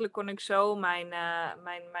 En eigenlijk kon ik zo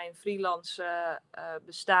mijn freelance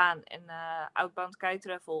bestaan en Outbound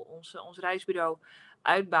Kite-Travel, ons reisbureau,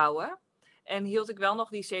 uitbouwen. En hield ik wel nog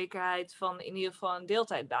die zekerheid van in ieder geval een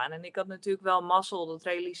deeltijdbaan. En ik had natuurlijk wel mazzel, dat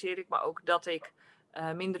realiseerde ik me ook, dat ik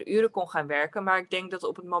minder uren kon gaan werken. Maar ik denk dat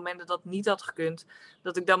op het moment dat dat niet had gekund,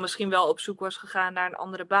 dat ik dan misschien wel op zoek was gegaan naar een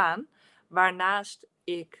andere baan. Waarnaast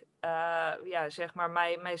ik zeg maar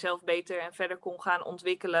mijzelf beter en verder kon gaan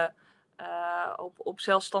ontwikkelen op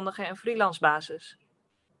zelfstandige en freelance basis.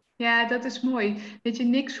 Ja, dat is mooi. Weet je,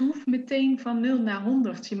 niks hoeft meteen van 0 naar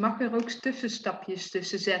 100. Je mag er ook tussenstapjes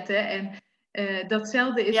tussen zetten. En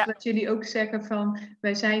datzelfde is wat jullie ook zeggen van,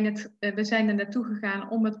 wij zijn er naartoe gegaan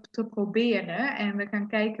om het te proberen. En we gaan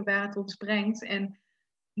kijken waar het ons brengt. En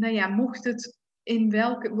nou ja, mocht het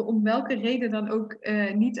om welke reden dan ook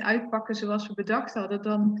niet uitpakken zoals we bedacht hadden,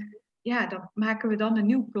 dan maken we dan een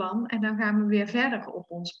nieuw plan en dan gaan we weer verder op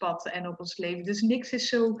ons pad en op ons leven. Dus niks is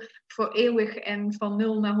zo voor eeuwig en van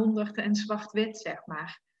 0 naar 100 en zwart-wit, zeg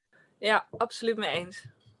maar. Ja, absoluut mee eens.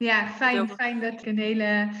 Ja, fijn dat ik een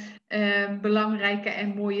hele belangrijke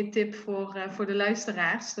en mooie tip voor de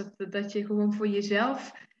luisteraars. Dat je gewoon voor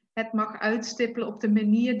jezelf het mag uitstippelen op de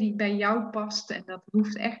manier die bij jou past. En dat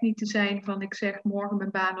hoeft echt niet te zijn van ik zeg morgen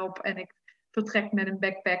mijn baan op en ik vertrek met een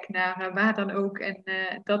backpack naar waar dan ook. En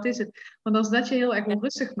dat is het. Want als dat je heel erg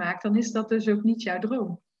onrustig maakt, dan is dat dus ook niet jouw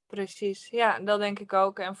droom. Precies, ja, dat denk ik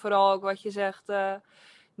ook. En vooral ook wat je zegt,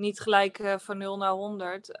 niet gelijk van 0 naar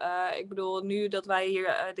 100. Ik bedoel, nu dat wij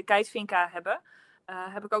hier de Kitevinka hebben,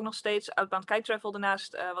 heb ik ook nog steeds Outbound Kite Travel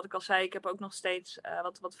daarnaast. Wat ik al zei, ik heb ook nog steeds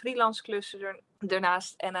wat freelance klussen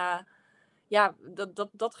daarnaast. En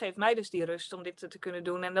dat geeft mij dus die rust om dit te kunnen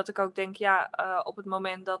doen. En dat ik ook denk, op het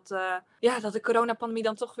moment dat de coronapandemie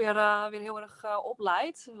dan toch weer heel erg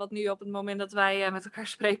opleidt. Wat nu op het moment dat wij met elkaar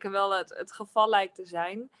spreken wel het geval lijkt te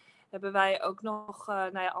zijn. Hebben wij ook nog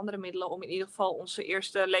andere middelen om in ieder geval onze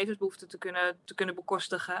eerste levensbehoeften te kunnen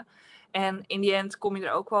bekostigen. En in die end kom je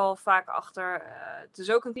er ook wel vaak achter. Het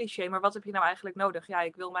is ook een cliché, maar wat heb je nou eigenlijk nodig? Ja,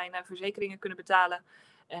 ik wil mijn verzekeringen kunnen betalen.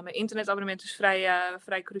 En mijn internetabonnement is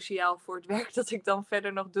vrij cruciaal voor het werk dat ik dan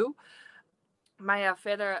verder nog doe. Maar ja,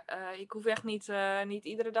 verder, ik hoef echt niet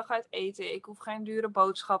iedere dag uit eten. Ik hoef geen dure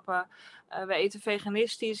boodschappen. We eten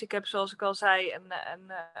veganistisch. Ik heb, zoals ik al zei,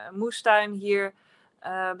 een moestuin hier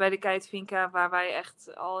bij de Kitevinka, waar wij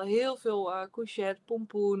echt al heel veel courgette,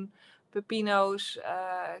 pompoen, pepino's,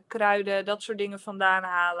 kruiden, dat soort dingen vandaan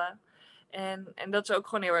halen. En dat is ook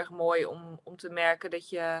gewoon heel erg mooi om te merken dat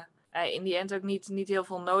je in die end ook niet heel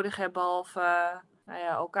veel nodig hebt, behalve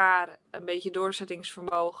elkaar, een beetje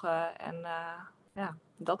doorzettingsvermogen en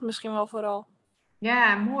dat misschien wel vooral.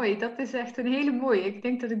 Ja, mooi. Dat is echt een hele mooie. Ik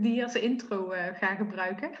denk dat ik die als intro ga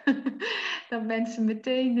gebruiken. Dat mensen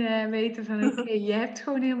meteen weten van oké, je hebt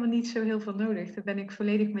gewoon helemaal niet zo heel veel nodig. Dat ben ik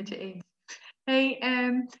volledig met je eens. Hey,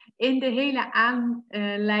 in de hele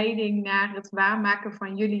aanleiding naar het waarmaken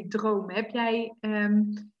van jullie droom, heb jij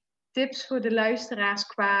tips voor de luisteraars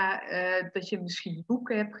qua dat je misschien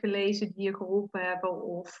boeken hebt gelezen die je geholpen hebben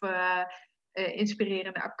of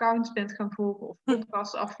inspirerende accounts bent gaan volgen of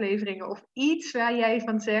podcastafleveringen of iets waar jij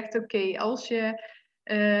van zegt, oké, als je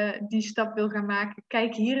die stap wil gaan maken,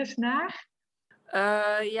 kijk hier eens naar.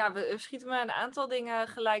 We schieten me een aantal dingen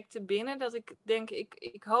gelijk te binnen. Dat ik denk,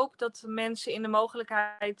 ik hoop dat mensen in de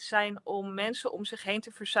mogelijkheid zijn om mensen om zich heen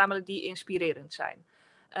te verzamelen die inspirerend zijn.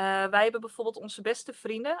 Wij hebben bijvoorbeeld onze beste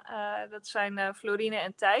vrienden. Dat zijn Florine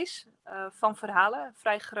en Thijs van Verhalen. Een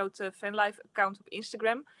vrij grote fanlife account op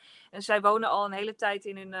Instagram. En zij wonen al een hele tijd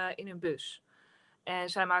in hun bus. En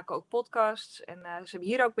zij maken ook podcasts. En ze hebben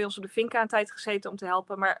hier ook bij ons op de Vinka een tijd gezeten om te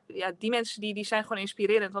helpen. Maar ja, die mensen die zijn gewoon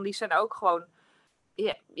inspirerend. Want die zijn ook gewoon...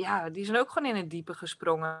 die zijn ook gewoon in het diepe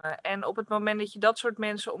gesprongen. En op het moment dat je dat soort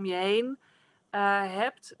mensen om je heen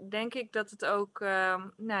hebt, denk ik dat het ook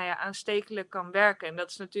aanstekelijk kan werken. En dat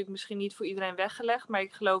is natuurlijk misschien niet voor iedereen weggelegd, maar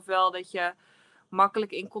ik geloof wel dat je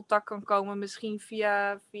makkelijk in contact kan komen, misschien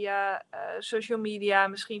via social media,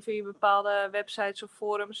 misschien via bepaalde websites of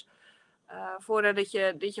forums. Voordat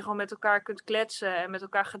je gewoon met elkaar kunt kletsen en met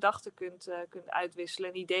elkaar gedachten kunt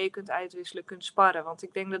uitwisselen, ideeën kunt uitwisselen, kunt sparren. Want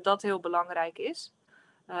ik denk dat dat heel belangrijk is.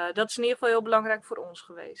 Dat is in ieder geval heel belangrijk voor ons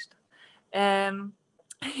geweest. En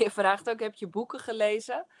je vraagt ook, heb je boeken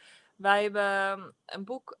gelezen? Wij hebben een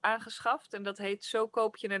boek aangeschaft en dat heet Zo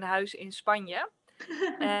koop je een huis in Spanje.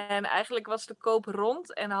 En eigenlijk was de koop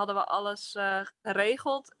rond en hadden we alles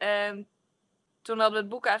geregeld. En toen hadden we het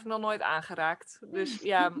boek eigenlijk nog nooit aangeraakt. Dus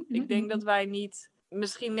ja, ik denk dat wij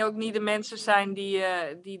misschien ook niet de mensen zijn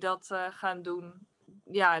die dat gaan doen.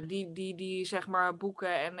 Ja, die zeg maar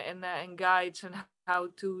boeken en guides en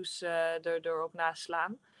how-to's erop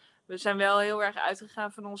naslaan. We zijn wel heel erg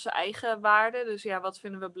uitgegaan van onze eigen waarden. Dus ja, wat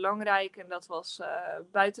vinden we belangrijk? En dat was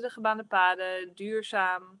buiten de gebaande paden,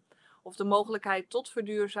 duurzaam of de mogelijkheid tot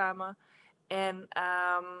verduurzamen. En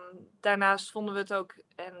daarnaast vonden we het ook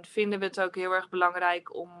en vinden we het ook heel erg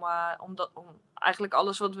belangrijk om eigenlijk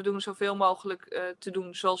alles wat we doen zoveel mogelijk te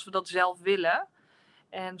doen zoals we dat zelf willen.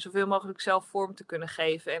 En zoveel mogelijk zelf vorm te kunnen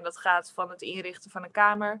geven. En dat gaat van het inrichten van een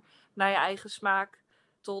kamer naar je eigen smaak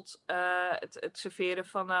tot het serveren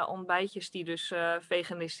van ontbijtjes die dus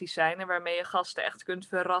veganistisch zijn. En waarmee je gasten echt kunt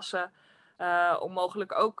verrassen om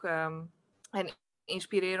mogelijk ook en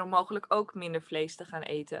inspireren om mogelijk ook minder vlees te gaan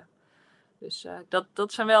eten. Dus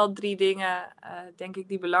dat zijn wel 3 dingen, denk ik,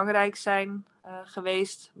 die belangrijk zijn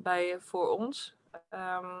geweest voor ons.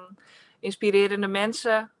 Inspirerende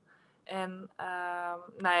mensen en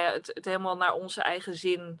nou ja, het helemaal naar onze eigen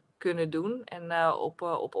zin kunnen doen. En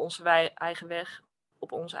op onze eigen weg,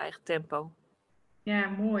 op ons eigen tempo. Ja,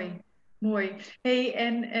 mooi. Mooi. Hey,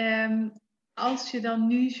 en als je dan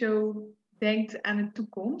nu zo denkt aan de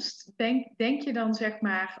toekomst, denk je dan zeg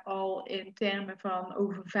maar al in termen van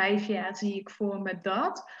over 5 jaar zie ik voor me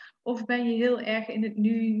dat? Of ben je heel erg in het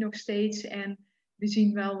nu nog steeds en we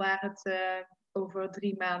zien wel waar het over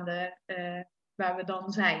 3 maanden waar we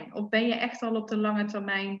dan zijn? Of ben je echt al op de lange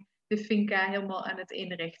termijn de Finca helemaal aan het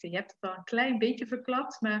inrichten? Je hebt het al een klein beetje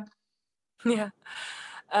verklapt, maar... Ja,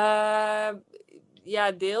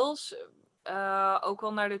 ja deels. Ook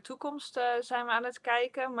wel naar de toekomst zijn we aan het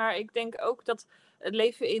kijken. Maar ik denk ook dat het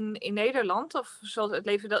leven in Nederland, of het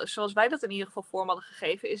leven zoals wij dat in ieder geval vorm hadden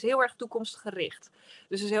gegeven, is heel erg toekomstgericht.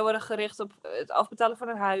 Dus het is heel erg gericht op het afbetalen van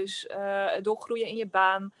een huis, het doorgroeien in je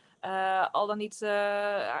baan, al dan niet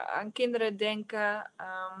aan kinderen denken,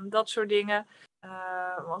 dat soort dingen.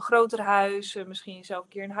 Een groter huis, misschien zelf een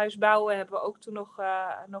keer een huis bouwen. Hebben we ook toen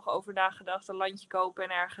nog over nagedacht. Een landje kopen en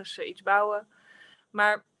ergens iets bouwen.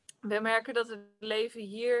 Maar we merken dat het leven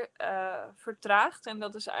hier vertraagt. En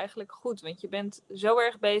dat is eigenlijk goed. Want je bent zo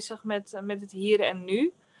erg bezig met het hier en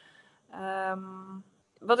nu.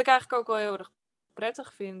 Wat ik eigenlijk ook wel heel erg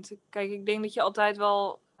prettig vind. Kijk, ik denk dat je altijd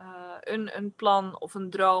wel een plan of een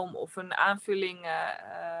droom of een aanvulling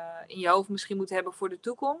in je hoofd misschien moet hebben voor de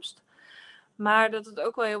toekomst. Maar dat het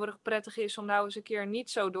ook wel heel erg prettig is om nou eens een keer niet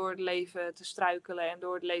zo door het leven te struikelen en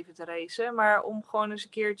door het leven te racen. Maar om gewoon eens een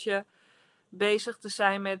keertje bezig te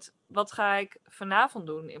zijn met wat ga ik vanavond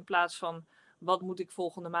doen. In plaats van wat moet ik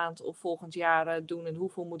volgende maand of volgend jaar doen en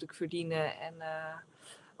hoeveel moet ik verdienen. En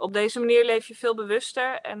op deze manier leef je veel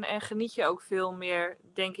bewuster en geniet je ook veel meer,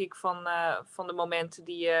 denk ik, van de momenten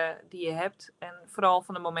die je hebt. En vooral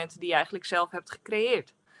van de momenten die je eigenlijk zelf hebt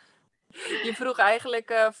gecreëerd. Je vroeg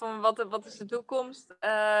eigenlijk van wat is de toekomst?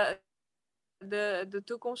 De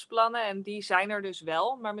toekomstplannen, en die zijn er dus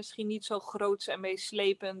wel, maar misschien niet zo groots en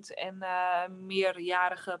meeslepend en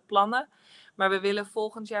meerjarige plannen. Maar we willen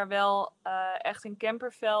volgend jaar wel echt een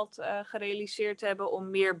camperveld gerealiseerd hebben om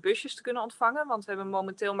meer busjes te kunnen ontvangen. Want we hebben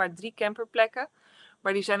momenteel maar 3 camperplekken.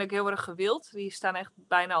 Maar die zijn ook heel erg gewild. Die staan echt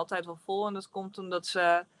bijna altijd wel vol. En dat komt omdat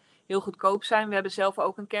ze heel goedkoop zijn. We hebben zelf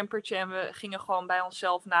ook een campertje en we gingen gewoon bij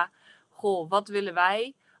onszelf na. Goh, wat willen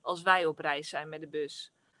wij als wij op reis zijn met de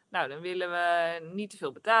bus? Nou, dan willen we niet te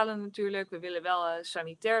veel betalen natuurlijk. We willen wel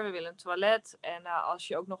sanitair, we willen een toilet. En als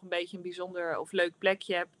je ook nog een beetje een bijzonder of leuk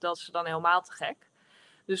plekje hebt, dat is dan helemaal te gek.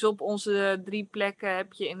 Dus op onze 3 plekken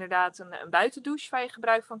heb je inderdaad een buitendouche waar je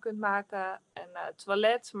gebruik van kunt maken. Een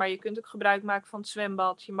toilet, maar je kunt ook gebruik maken van het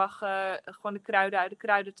zwembad. Je mag gewoon de kruiden uit de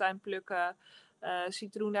kruidentuin plukken.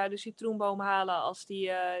 Citroenen uit de citroenboom halen als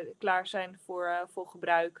die klaar zijn voor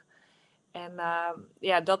gebruik. En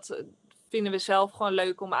ja, dat vinden we zelf gewoon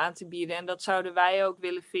leuk om aan te bieden. En dat zouden wij ook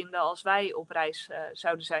willen vinden als wij op reis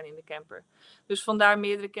zouden zijn in de camper. Dus vandaar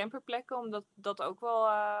meerdere camperplekken, omdat dat ook wel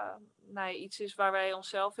nou ja, iets is waar wij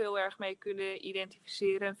onszelf heel erg mee kunnen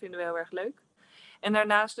identificeren en vinden we heel erg leuk. En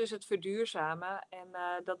daarnaast dus het verduurzamen. En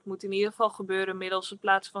dat moet in ieder geval gebeuren middels het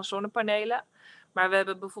plaatsen van zonnepanelen. Maar we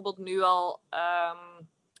hebben bijvoorbeeld nu al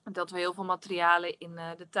dat we heel veel materialen in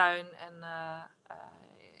de tuin en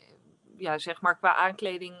ja, zeg maar qua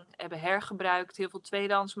aankleding hebben hergebruikt. Heel veel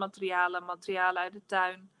tweedehands materialen uit de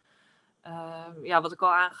tuin. Ja, wat ik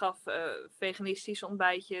al aangaf, veganistische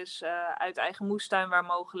ontbijtjes uit eigen moestuin waar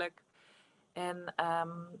mogelijk. En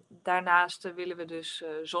daarnaast willen we dus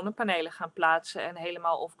zonnepanelen gaan plaatsen en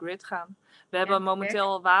helemaal off-grid gaan. We hebben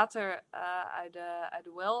momenteel water uit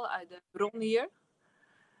de well, uit de bron hier.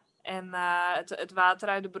 En het water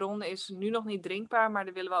uit de bron is nu nog niet drinkbaar, maar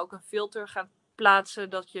daar willen we ook een filter gaan plaatsen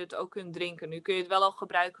dat je het ook kunt drinken. Nu kun je het wel al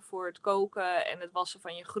gebruiken voor het koken en het wassen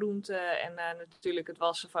van je groenten en natuurlijk het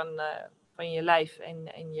wassen van je lijf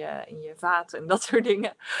en je vaat en dat soort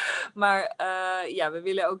dingen. Maar ja, we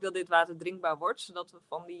willen ook dat dit water drinkbaar wordt, zodat we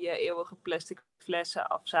van die eeuwige plastic flessen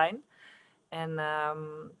af zijn. En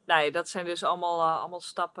nou ja, dat zijn dus allemaal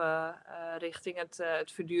stappen richting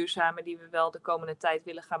het verduurzamen die we wel de komende tijd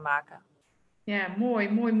willen gaan maken. Ja, mooi,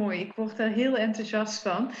 mooi, mooi. Ik word er heel enthousiast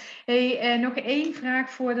van. Hey, nog één vraag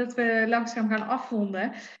voordat we langzaam gaan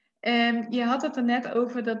afronden. Je had het er net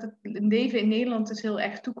over dat het leven in Nederland is heel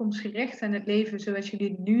erg toekomstgericht en het leven zoals jullie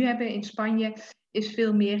het nu hebben in Spanje is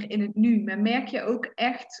veel meer in het nu. Maar merk je ook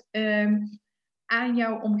echt aan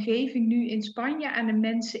jouw omgeving nu in Spanje, aan de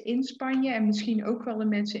mensen in Spanje en misschien ook wel de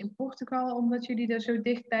mensen in Portugal, omdat jullie daar zo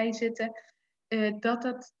dichtbij zitten, dat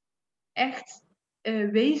dat echt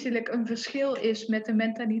wezenlijk een verschil is met de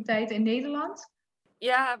mentaliteit in Nederland?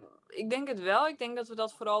 Ja, ik denk het wel. Ik denk dat we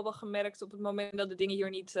dat vooral hebben gemerkt op het moment dat de dingen hier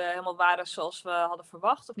niet helemaal waren zoals we hadden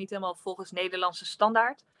verwacht. Of niet helemaal volgens Nederlandse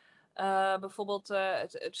standaard. Bijvoorbeeld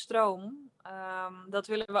het stroom. Dat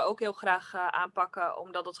willen we ook heel graag aanpakken.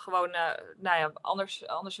 Omdat het gewoon nou ja,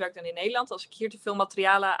 anders werkt dan in Nederland. Als ik hier te veel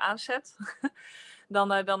materialen aanzet,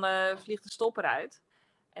 dan vliegt de stopper uit.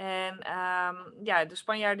 En ja, de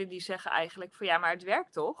Spanjaarden die zeggen eigenlijk van ja, maar het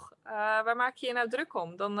werkt toch? Waar maak je je nou druk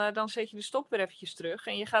om? Dan zet je de stop weer eventjes terug.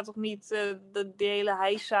 En je gaat toch niet de hele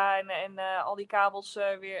heisa en al die kabels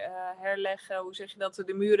weer herleggen. Hoe zeg je dat?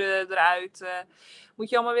 De muren eruit. Moet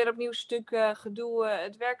je allemaal weer opnieuw stuk gedoe.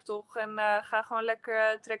 Het werkt toch? En ga gewoon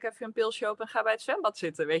lekker, trek even een pilsje op en ga bij het zwembad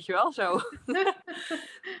zitten. Weet je wel, zo.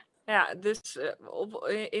 Ja, dus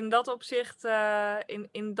in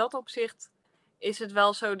dat opzicht is het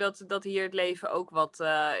wel zo dat hier het leven ook wat,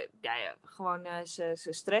 ja, gewoon ze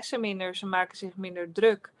stressen minder, ze maken zich minder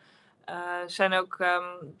druk. Zijn ook,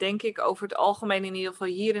 denk ik, over het algemeen in ieder geval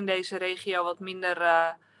hier in deze regio wat minder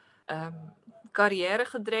ehm, carrière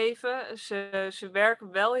gedreven. Ze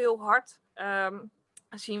werken wel heel hard.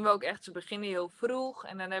 Zien we ook echt, ze beginnen heel vroeg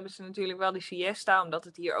en dan hebben ze natuurlijk wel die siesta, omdat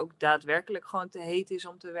het hier ook daadwerkelijk gewoon te heet is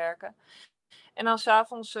om te werken. En dan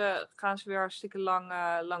s'avonds gaan ze weer hartstikke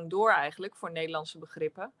lang door eigenlijk, voor Nederlandse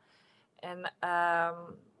begrippen. En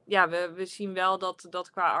ja, we zien wel dat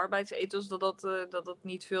qua arbeidsethos dat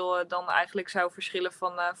niet veel dan eigenlijk zou verschillen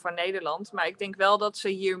van Nederland. Maar ik denk wel dat ze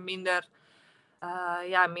hier minder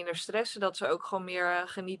stressen. Dat ze ook gewoon meer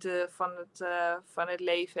genieten van het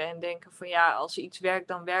leven. En denken van ja, als iets werkt,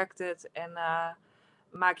 dan werkt het. En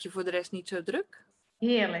maak je voor de rest niet zo druk.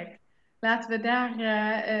 Heerlijk. Laten we daar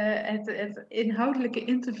het inhoudelijke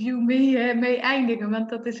interview mee eindigen, want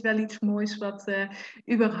dat is wel iets moois wat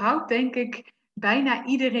überhaupt, denk ik, bijna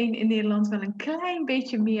iedereen in Nederland wel een klein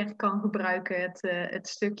beetje meer kan gebruiken. Het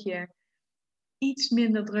stukje iets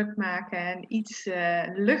minder druk maken en iets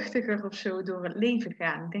luchtiger of zo door het leven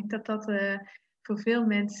gaan. Ik denk dat dat voor veel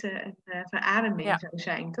mensen een verademing Ja. zou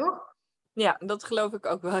zijn, toch? Ja, dat geloof ik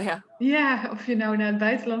ook wel, ja. Ja, of je nou naar het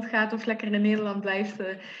buitenland gaat of lekker in Nederland blijft.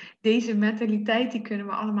 Deze mentaliteit die kunnen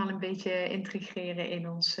we allemaal een beetje integreren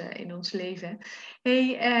in ons leven.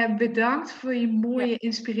 Hey, bedankt voor je mooie, Ja.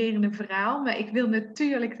 inspirerende verhaal. Maar ik wil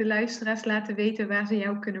natuurlijk de luisteraars laten weten waar ze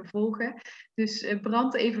jou kunnen volgen. Dus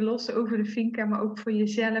brand even los over de Finca, maar ook voor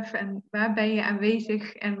jezelf. En waar ben je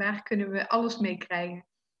aanwezig en waar kunnen we alles mee krijgen?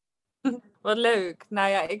 Wat leuk. Nou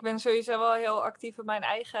ja, ik ben sowieso wel heel actief op mijn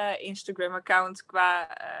eigen Instagram-account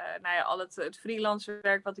qua nou ja, al het freelance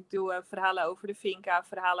werk wat ik doe. Verhalen over de Finca,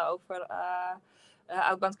 verhalen over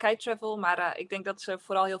Outbound Kite Travel. Maar ik denk dat ze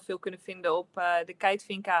vooral heel veel kunnen vinden op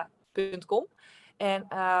dekitefinca.com. En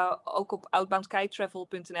ook op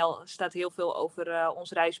outboundkitetravel.nl staat heel veel over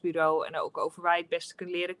ons reisbureau en ook over waar je het beste kunt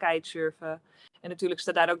leren kitesurfen. En natuurlijk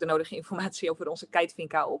staat daar ook de nodige informatie over onze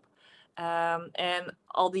Kitefinca op. En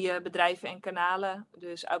al die bedrijven en kanalen,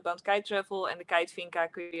 dus Outbound Kite Travel en de Kitefinca,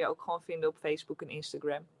 kun je ook gewoon vinden op Facebook en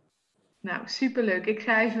Instagram. Nou, superleuk. Ik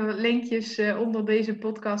ga even wat linkjes onder deze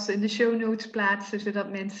podcast in de show notes plaatsen, zodat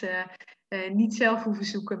mensen niet zelf hoeven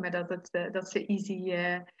zoeken, maar dat ze easy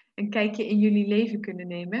een kijkje in jullie leven kunnen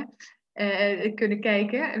nemen. Kunnen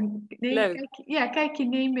kijken. Leuk. Kijkje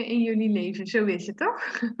nemen in jullie leven. Zo is het,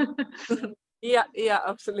 toch? Ja,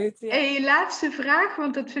 absoluut. Ja. Hey, laatste vraag,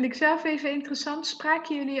 want dat vind ik zelf even interessant.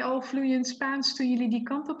 Spraken jullie al vloeiend Spaans toen jullie die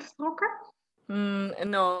kant op vertrokken?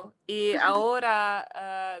 No, y ahora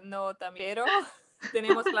no también, pero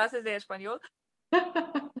tenemos clases de español.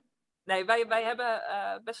 Nee, wij hebben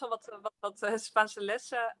best wel wat Spaanse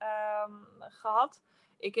lessen gehad.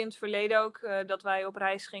 Ik in het verleden ook, dat wij op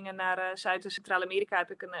reis gingen naar Zuid- en Centraal-Amerika,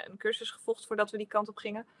 heb ik een cursus gevolgd voordat we die kant op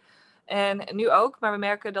gingen. En nu ook, maar we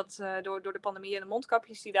merken dat door de pandemie en de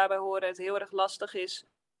mondkapjes die daarbij horen, het heel erg lastig is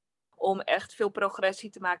om echt veel progressie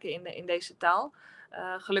te maken in deze taal.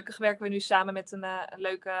 Gelukkig werken we nu samen met een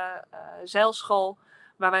leuke zeilschool,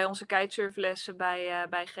 waar wij onze kitesurflessen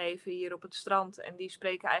bij geven hier op het strand. En die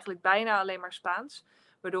spreken eigenlijk bijna alleen maar Spaans.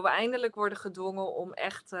 Waardoor we eindelijk worden gedwongen om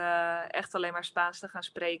echt alleen maar Spaans te gaan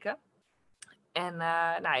spreken. En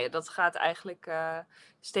nou ja, dat gaat eigenlijk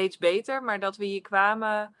steeds beter. Maar dat we hier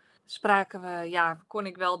kwamen, kon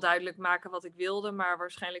ik wel duidelijk maken wat ik wilde. Maar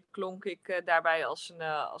waarschijnlijk klonk ik daarbij als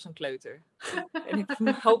een kleuter. En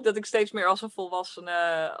ik hoop dat ik steeds meer als een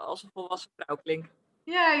volwassen vrouw klink.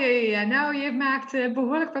 Ja. Nou, je maakt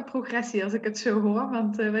behoorlijk wat progressie als ik het zo hoor.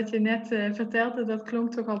 Want wat je net vertelde, dat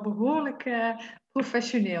klonk toch al behoorlijk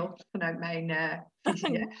professioneel vanuit mijn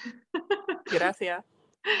visie. Hè? Gracias.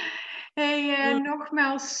 Hey,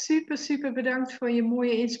 nogmaals super bedankt voor je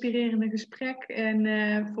mooie inspirerende gesprek.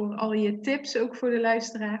 En voor al je tips, ook voor de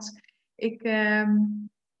luisteraars. Ik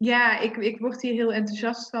word hier heel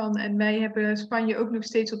enthousiast van. En wij hebben Spanje ook nog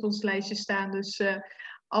steeds op ons lijstje staan. Dus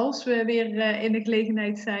als we weer in de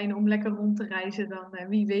gelegenheid zijn om lekker rond te reizen, dan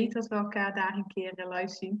wie weet dat we elkaar daar een keer live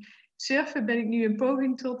zien. Surfen ben ik nu een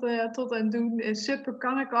poging tot aan het doen. Suppen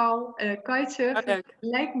kan ik al. Kitesurfen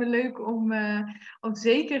lijkt me leuk om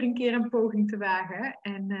zeker een keer een poging te wagen.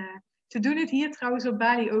 En ze doen het hier trouwens op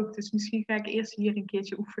Bali ook. Dus misschien ga ik eerst hier een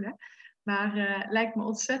keertje oefenen. Maar lijkt me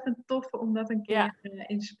ontzettend tof om dat een keer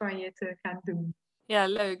in Spanje te gaan doen. Ja,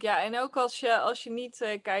 leuk. Ja, en ook als je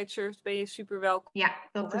niet kitesurft, ben je super welkom. Ja,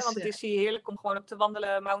 dat is... Want het is hier heerlijk om gewoon op te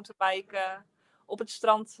wandelen, mountainbiken, op het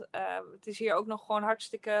strand. Het is hier ook nog gewoon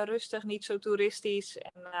hartstikke rustig, niet zo toeristisch.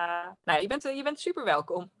 En nou, je bent super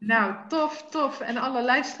welkom. Nou, tof. En alle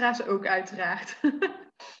luisteraars ook uiteraard.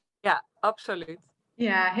 Ja, absoluut.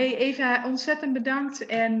 Ja, hey Eva, ontzettend bedankt.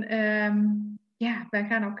 En wij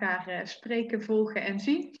gaan elkaar spreken, volgen en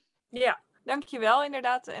zien. Ja, dankjewel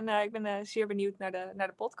inderdaad. En ik ben zeer benieuwd naar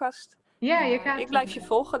de podcast. Ja, ik blijf je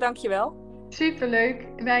volgen, dankjewel. Superleuk.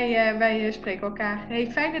 Wij spreken elkaar.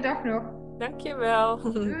 Hey, fijne dag nog.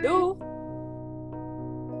 Dankjewel. Doei.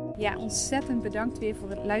 Ja, ontzettend bedankt weer voor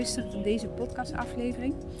het luisteren van deze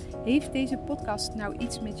podcastaflevering. Heeft deze podcast nou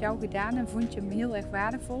iets met jou gedaan en vond je hem heel erg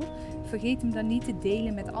waardevol? Vergeet hem dan niet te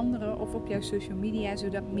delen met anderen of op jouw social media,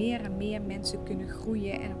 zodat meer en meer mensen kunnen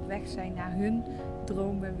groeien en op weg zijn naar hun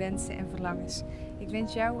dromen, wensen en verlangens. Ik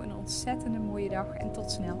wens jou een ontzettende mooie dag en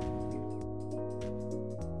tot snel.